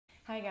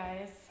Hi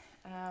guys,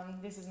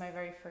 this is my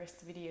very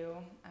first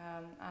video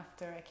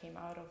after I came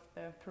out of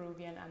the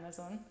Peruvian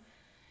Amazon,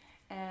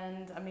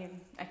 and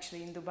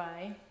actually in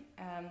Dubai.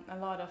 A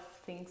lot of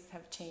things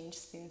have changed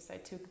since I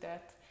took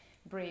that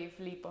brave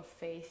leap of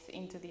faith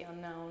into the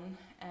unknown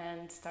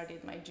and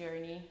started my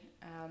journey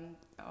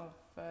of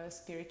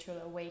spiritual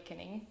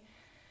awakening.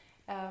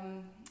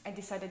 I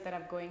decided that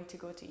I'm going to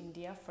go to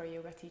India for a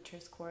yoga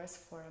teacher's course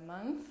for a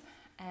month,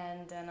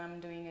 and then I'm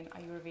doing an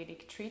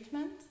Ayurvedic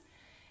treatment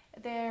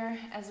there,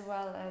 as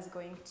well as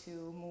going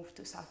to move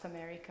to South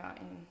America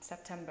in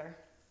September.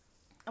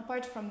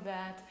 Apart from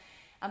that,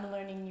 I'm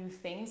learning new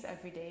things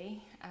every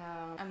day.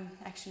 I'm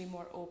actually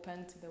more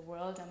open to the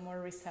world. I'm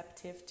more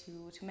receptive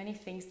to many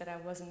things that I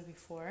wasn't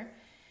before.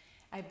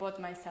 I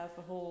bought myself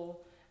a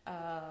whole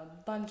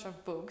bunch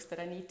of books that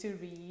I need to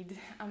read.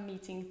 I'm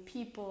meeting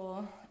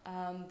people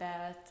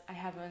that I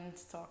haven't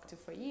talked to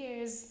for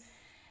years,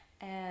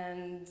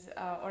 and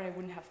or I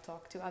wouldn't have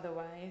talked to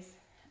otherwise.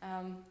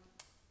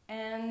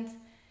 And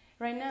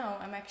right now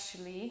I'm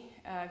actually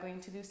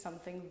going to do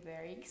something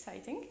very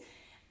exciting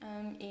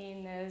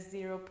in a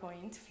 0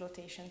 Point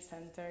Floatation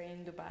Center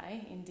in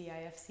Dubai, in the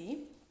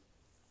IFC.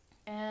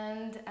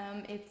 And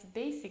it's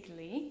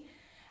basically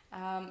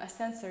a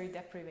sensory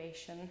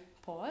deprivation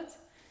pod.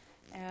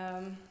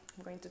 I'm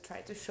going to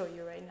try to show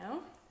you right now.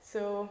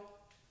 So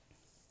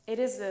it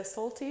is a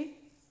salty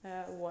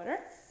water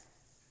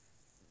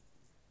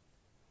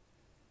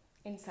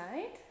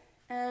inside,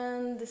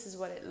 and this is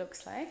what it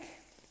looks like.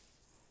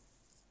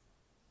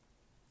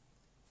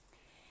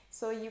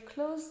 So you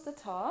close the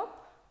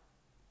top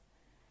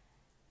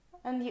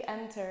and you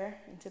enter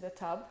into the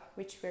tub,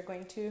 which we're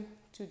going to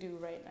do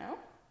right now.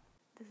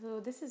 So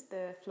this is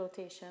the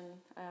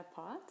flotation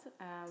pot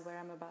where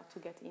I'm about to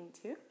get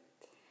into.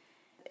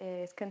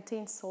 It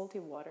contains salty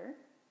water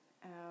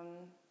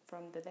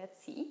from the Dead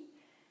Sea,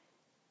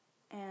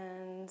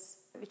 and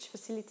which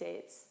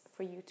facilitates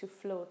for you to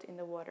float in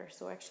the water.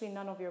 So actually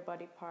none of your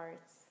body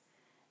parts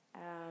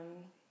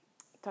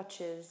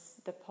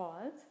touches the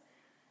pod,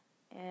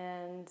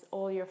 and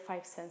all your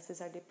 5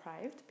 senses are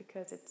deprived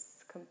because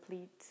it's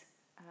complete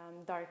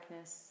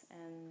darkness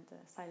and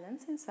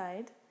silence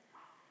inside.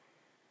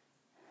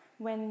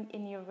 When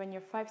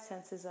your 5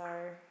 senses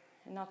are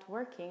not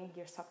working,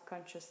 your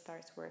subconscious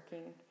starts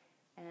working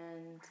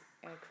and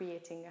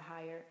creating a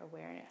higher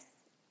awareness.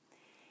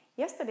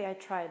 Yesterday I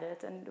tried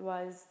it and it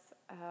was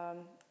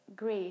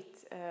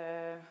great.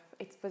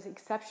 It was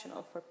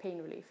exceptional for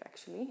pain relief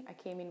actually. I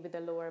came in with a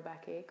lower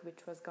backache,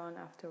 which was gone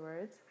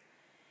afterwards.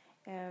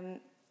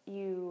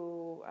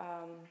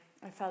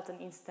 I felt an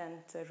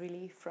instant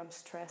relief from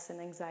stress and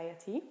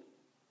anxiety,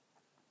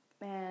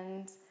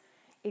 and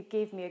it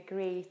gave me a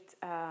great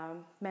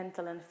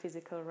mental and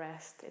physical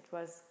rest. It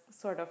was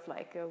sort of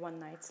like a one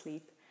night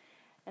sleep,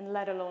 and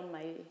let alone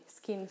my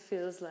skin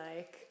feels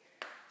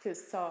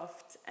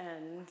soft,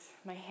 and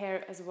my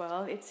hair as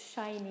well. It's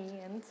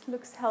shiny and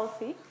looks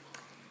healthy.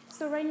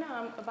 So right now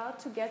I'm about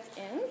to get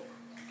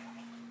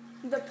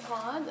in the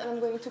pod, and I'm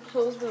going to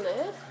close the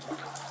lid.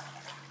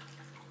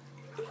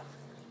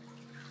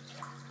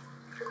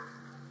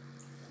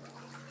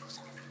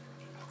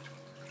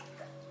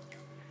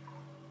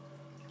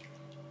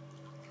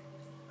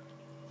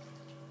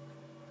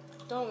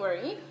 Don't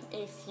worry,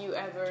 if you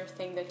ever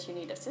think that you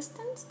need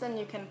assistance, then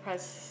you can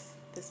press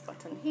this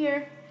button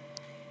here.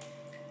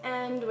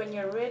 And when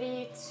you're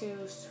ready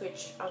to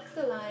switch off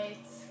the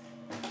lights,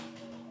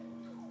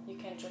 you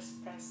can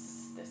just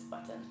press this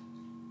button.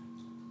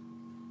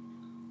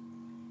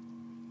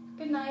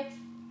 Good night.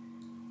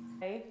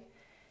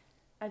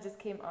 I just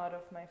came out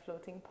of my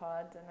floating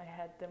pod and I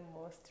had the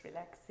most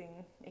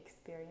relaxing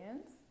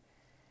experience.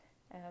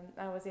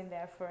 I was in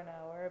there for an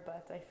hour,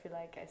 but I feel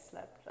like I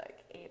slept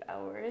like 8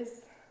 hours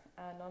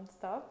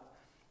non-stop.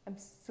 I'm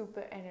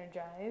super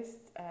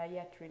energized,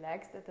 yet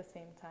relaxed at the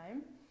same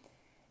time.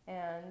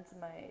 And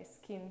my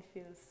skin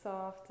feels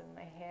soft and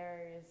my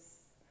hair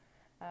is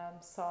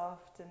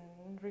soft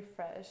and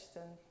refreshed,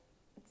 and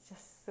it's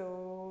just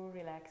so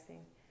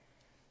relaxing.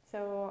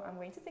 So I'm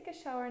going to take a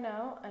shower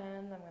now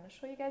and I'm going to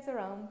show you guys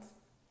around.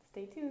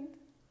 Stay tuned.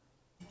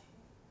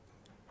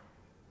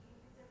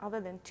 Other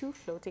than 2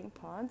 floating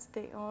pods,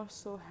 they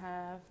also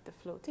have the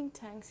floating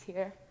tanks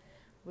here,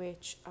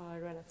 which are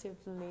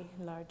relatively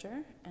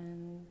larger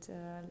and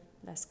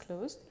less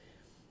closed.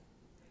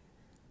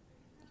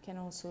 You can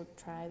also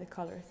try the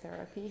color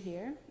therapy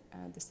here,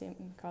 the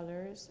same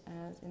colors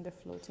as in the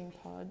floating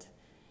pod,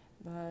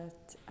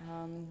 but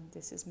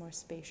this is more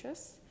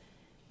spacious.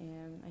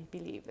 I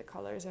believe the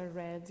colors are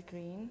red,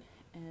 green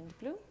and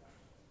blue.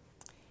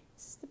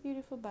 This is the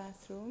beautiful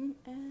bathroom,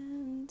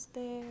 and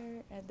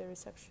there at the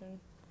reception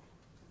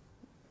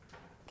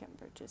you can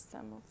purchase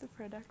some of the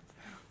products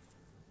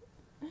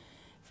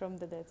from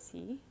the Dead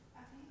Sea,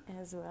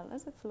 as well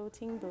as a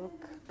floating book.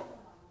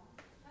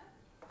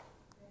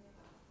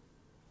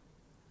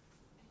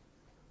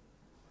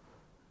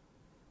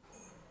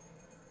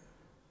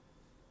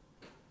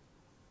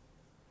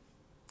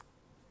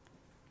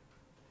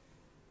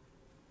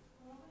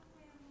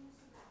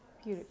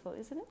 Beautiful,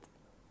 isn't it?